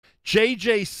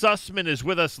J.J. Sussman is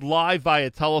with us live via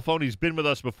telephone. He's been with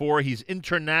us before. He's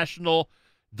International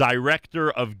Director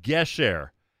of Gesher.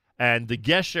 And the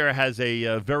Gesher has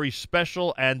a very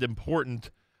special and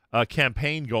important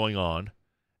campaign going on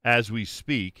as we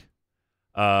speak.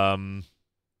 Gesher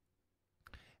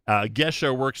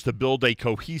works to build a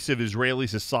cohesive Israeli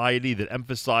society that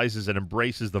emphasizes and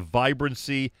embraces the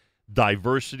vibrancy,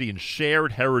 diversity, and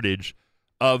shared heritage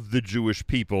of the Jewish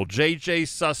people. J.J.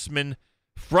 Sussman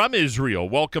from Israel,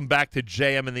 welcome back to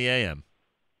JM and the AM.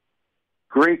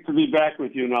 Great to be back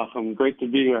with you, Nachum. Great to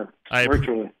be here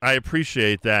virtually. I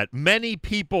appreciate that. Many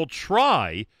people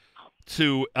try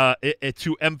to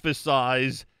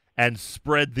emphasize and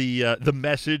spread the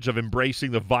message of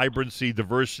embracing the vibrancy,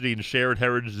 diversity, and shared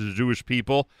heritage of the Jewish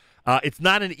people. It's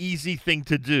not an easy thing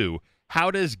to do.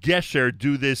 How does Gesher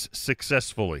do this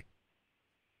successfully?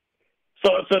 So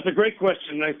it's a great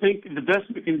question. I think the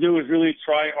best we can do is really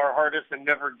try our hardest and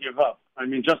never give up. I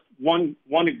mean, just one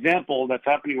example that's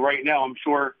happening right now.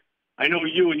 I know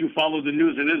you and you follow the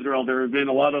news in Israel. There have been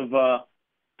a lot of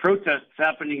protests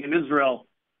happening in Israel,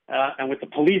 and with the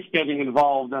police getting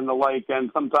involved and the like,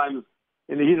 and sometimes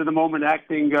in the heat of the moment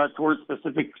acting towards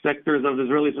specific sectors of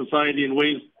Israeli society in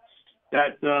ways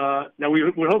that we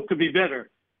would hope to be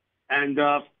better. And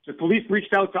the police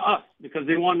reached out to us because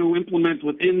they want to implement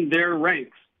within their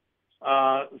ranks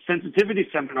sensitivity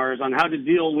seminars on how to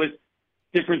deal with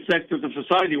different sectors of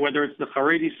society, whether it's the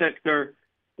Haredi sector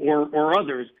or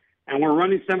others. And we're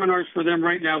running seminars for them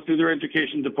right now through their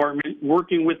education department,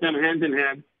 working with them hand in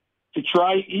hand to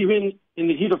try, even in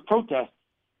the heat of protest,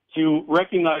 to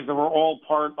recognize that we're all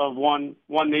part of one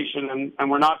nation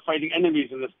and we're not fighting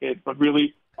enemies in this case, but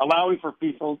really allowing for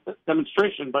peaceful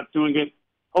demonstration, but doing it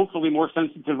hopefully more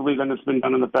sensitively than it's been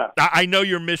done in the past. I know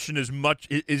your mission is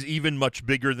even much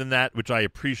bigger than that, which I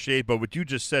appreciate, but what you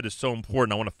just said is so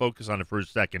important. I want to focus on it for a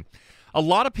second. A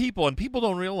lot of people, and people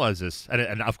don't realize this,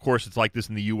 and of course it's like this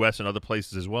in the U.S. and other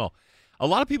places as well, a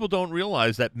lot of people don't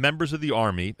realize that members of the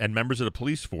Army and members of the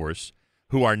police force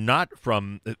who are not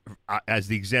from, as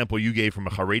the example you gave, from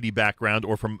a Haredi background,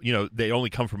 or from, they only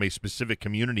come from a specific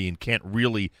community and can't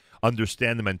really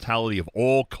understand the mentality of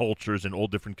all cultures and all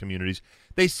different communities,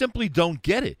 they simply don't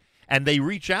get it. And they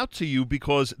reach out to you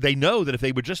because they know that if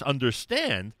they would just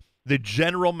understand the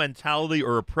general mentality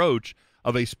or approach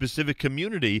of a specific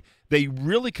community, they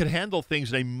really could handle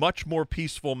things in a much more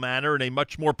peaceful manner, in a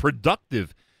much more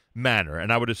productive manner.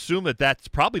 And I would assume that that's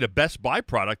probably the best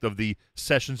byproduct of the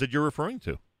sessions that you're referring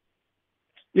to.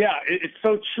 Yeah, it's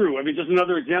so true. I mean, just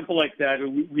another example like that.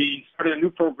 We started a new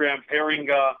program pairing,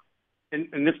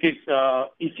 in this case,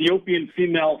 Ethiopian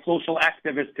female social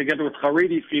activists together with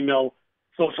Haredi female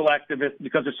social activists,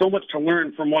 because there's so much to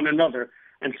learn from one another.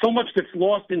 And so much gets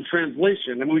lost in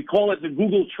translation. And we call it the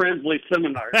Google Translate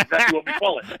Seminar. That's what we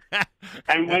call it.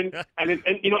 And in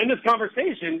this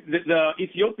conversation, the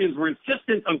Ethiopians were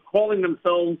insistent on calling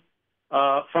themselves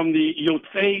from the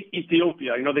Yotzei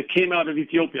Ethiopia. They came out of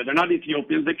Ethiopia. They're not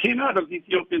Ethiopians. They came out of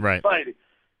Ethiopian society.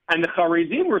 And the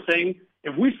Haredim were saying,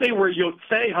 if we say we're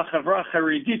Yotzei HaChavra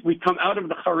Haredit, we come out of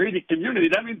the Haredi community,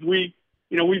 that means we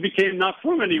became not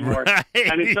from anymore. Right.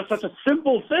 And it's just such a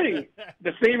simple thing,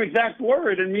 the same exact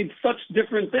word, and means such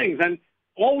different things. And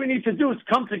all we need to do is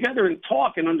come together and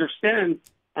talk and understand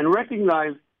and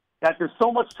recognize that there's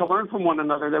so much to learn from one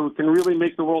another that we can really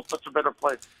make the world such a better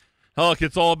place. Look,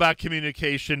 it's all about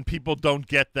communication. People don't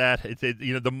get that.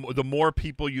 The more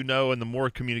people you know and the more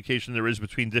communication there is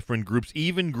between different groups,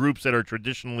 even groups that are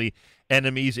traditionally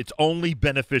enemies, it's only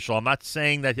beneficial. I'm not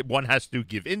saying that one has to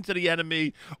give in to the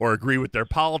enemy or agree with their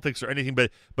politics or anything,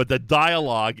 but the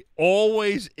dialogue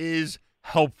always is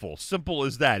helpful. Simple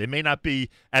as that. It may not be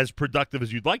as productive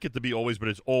as you'd like it to be always, but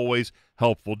it's always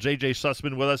helpful. J.J.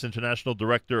 Sussman with us, International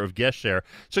Director of Gesher.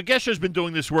 So Gesher's been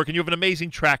doing this work, and you have an amazing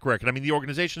track record. I mean, the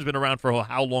organization's been around for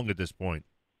how long at this point?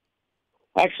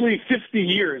 Actually, 50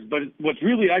 years. But what's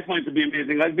really I find to be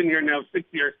amazing, I've been here now 6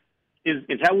 years,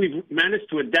 is how we've managed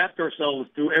to adapt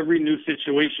ourselves to every new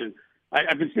situation.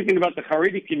 I've been speaking about the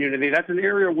Haredi community. That's an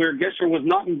area where Gesher was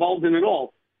not involved in at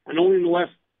all. And only in the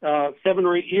last 7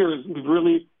 or 8 years, we've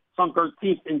really sunk our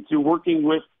teeth into working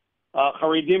with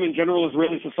Haredim and general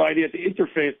Israeli society at the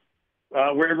interface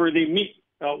wherever they meet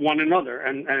one another.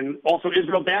 And also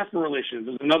Israel-diaspora relations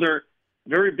is another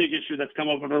very big issue that's come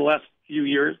up over the last few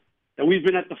years. And we've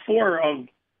been at the fore of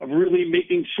really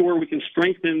making sure we can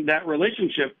strengthen that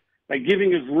relationship by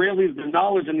giving Israelis the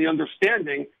knowledge and the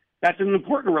understanding. That's an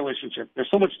important relationship.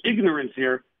 There's so much ignorance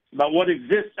here about what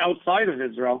exists outside of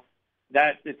Israel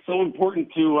that it's so important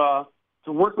to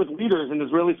work with leaders in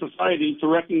Israeli society to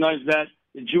recognize that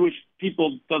the Jewish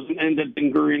people doesn't end at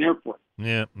Ben Gurion Airport.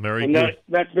 Yeah, very And good.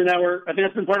 that's been I think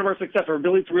that's been part of our success, our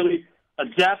ability to really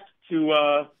adapt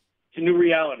to new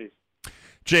realities.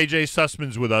 JJ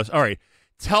Sussman's with us. All right.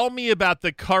 Tell me about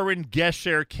the current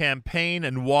Gesher campaign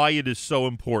and why it is so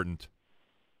important.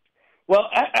 Well,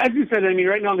 as you said, I mean,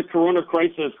 right now in the Corona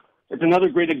crisis, it's another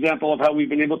great example of how we've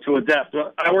been able to adapt.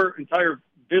 Our entire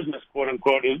business, quote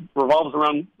unquote, revolves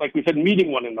around, like we said,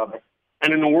 meeting one another.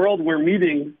 And in a world where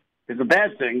meeting is a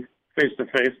bad thing, face to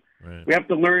face, we have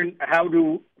to learn how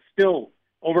to still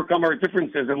overcome our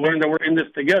differences and learn that we're in this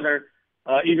together,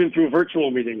 even through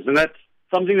virtual meetings. And that's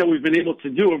something that we've been able to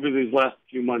do over these last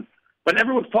few months. But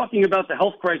everyone's talking about the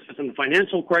health crisis and the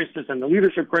financial crisis and the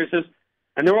leadership crisis,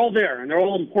 and they're all there, and they're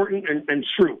all important and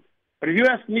true. But if you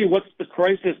ask me what's the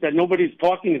crisis that nobody's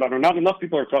talking about or not enough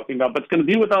people are talking about, but it's going to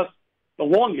be with us the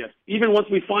longest, even once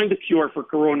we find a cure for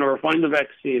corona or find the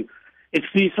vaccine, it's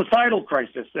the societal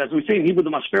crisis. As we say in Hebrew,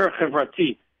 the mashper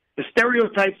hachavrati. The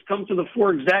stereotypes come to the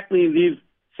fore exactly in these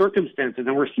circumstances,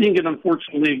 and we're seeing it,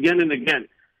 unfortunately, again and again.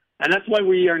 And that's why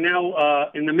we are now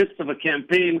in the midst of a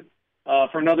campaign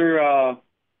for another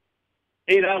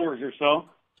 8 hours or so,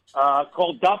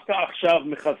 called Dafka Achshav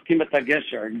Mechazkim et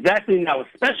HaGesher. Exactly now,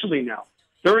 especially now,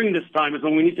 during this time, is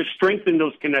when we need to strengthen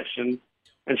those connections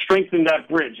and strengthen that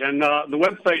bridge. And the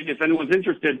website, if anyone's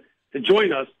interested to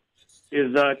join us,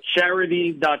 is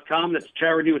charity.com. That's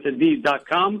charity with a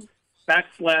D.com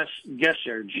 /Gesher,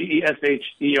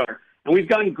 Gesher. And we've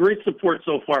gotten great support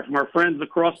so far from our friends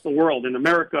across the world, in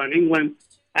America and England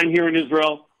and here in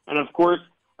Israel. And of course,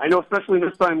 I know especially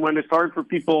this time when it's hard for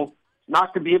people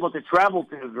not to be able to travel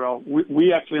to Israel.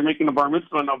 We actually are making a bar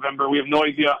mitzvah in November. We have no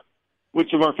idea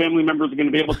which of our family members are going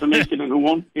to be able to make it and who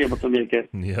won't be able to make it.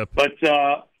 Yep. But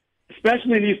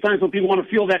especially in these times when people want to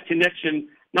feel that connection,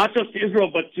 not just to Israel,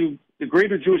 but to the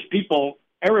greater Jewish people,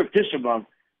 Erev Tisha B'Av,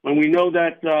 when we know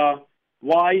that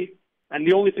why, and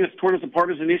the only thing that's torn us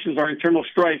apart as a nation is our internal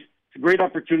strife. It's a great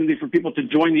opportunity for people to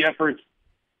join the efforts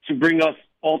to bring us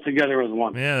all together as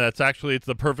one. Yeah, it's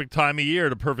the perfect time of year,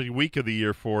 the perfect week of the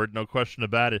year for it, no question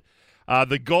about it.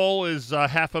 The goal is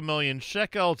 500,000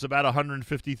 shekel. It's about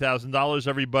 $150,000,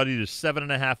 everybody. There's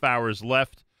 7.5 hours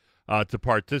left to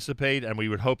participate, and we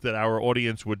would hope that our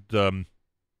audience would in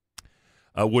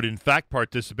fact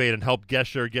participate and help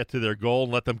Gesher get to their goal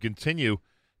and let them continue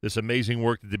this amazing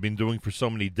work that they've been doing for so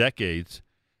many decades.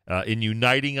 In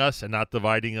uniting us and not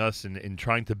dividing us, and in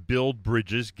trying to build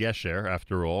bridges, Gesher,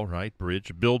 after all, right?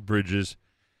 Build bridges.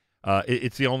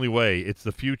 It's the only way. It's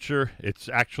the future. It's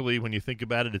actually, when you think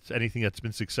about it, it's anything that's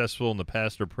been successful in the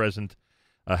past or present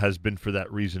has been for that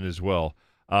reason as well.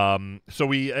 So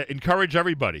we encourage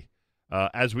everybody,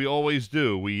 as we always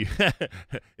do.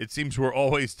 It seems we're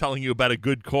always telling you about a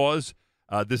good cause.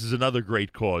 This is another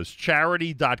great cause.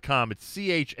 Charity.com. It's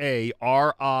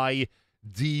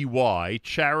CHARIDY,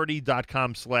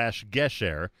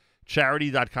 charity.com/Gesher,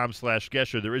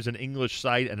 charity.com/Gesher. There is an English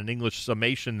site and an English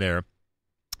summation there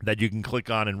that you can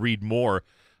click on and read more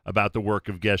about the work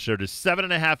of Gesher. There's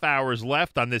 7.5 hours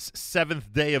left on this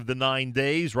 7th day of the 9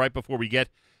 days, right before we get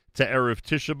to Erev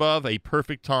Tisha B'Av, a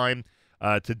perfect time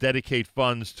to dedicate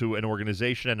funds to an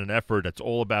organization and an effort that's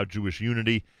all about Jewish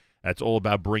unity. That's all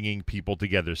about bringing people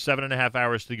together. 7.5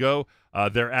 hours to go.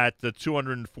 They're at the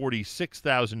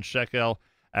 246,000 shekel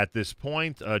at this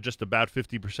point, just about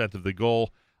 50% of the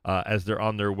goal, as they're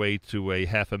on their way to a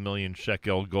 500,000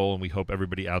 shekel goal, and we hope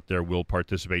everybody out there will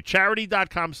participate.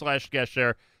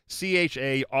 Charity.com/Gesher,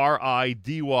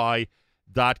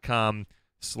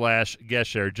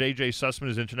 CHARIDY.com/Gesher. JJ Sussman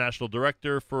is International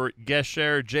Director for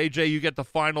Gesher. JJ, you get the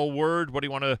final word. What do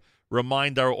you want to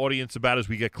remind our audience about as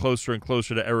we get closer and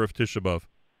closer to Erev Tisha B'Av?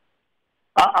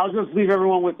 I'll just leave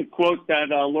everyone with the quote that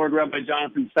Lord Rabbi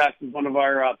Jonathan Sachs, is one of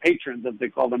our patrons, as they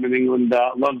call them in England,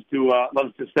 loves to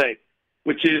say,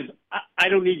 which is, I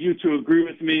don't need you to agree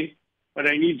with me, but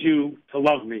I need you to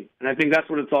love me. And I think that's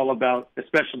what it's all about,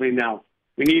 especially now.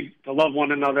 We need to love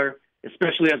one another,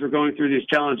 especially as we're going through these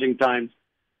challenging times.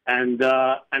 And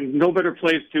no better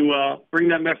place to bring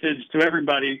that message to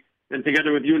everybody than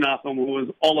together with you, Nachum, who is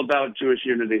all about Jewish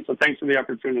unity. So thanks for the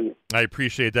opportunity. I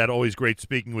appreciate that. Always great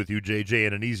speaking with you, JJ,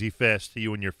 and an easy fast to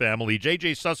you and your family.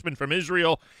 JJ Sussman from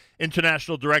Israel,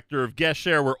 International Director of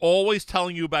Gesher. We're always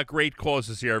telling you about great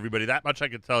causes here, everybody. That much I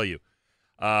can tell you.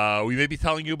 We may be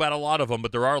telling you about a lot of them,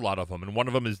 but there are a lot of them, and one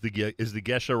of them is the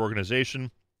Gesher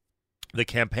organization. The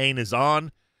campaign is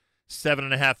on.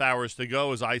 7.5 hours to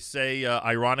go, as I say,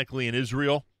 ironically, in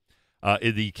Israel.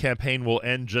 The campaign will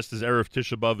end just as Erev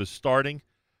Tisha B'Av is starting,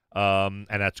 and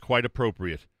that's quite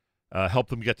appropriate. Help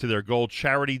them get to their goal.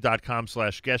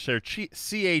 Charity.com/Gesher,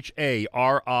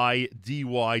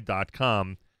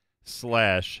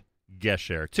 CHARIDY.com/Gesher.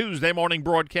 Gesher. Tuesday morning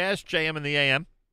broadcast, JM and the AM.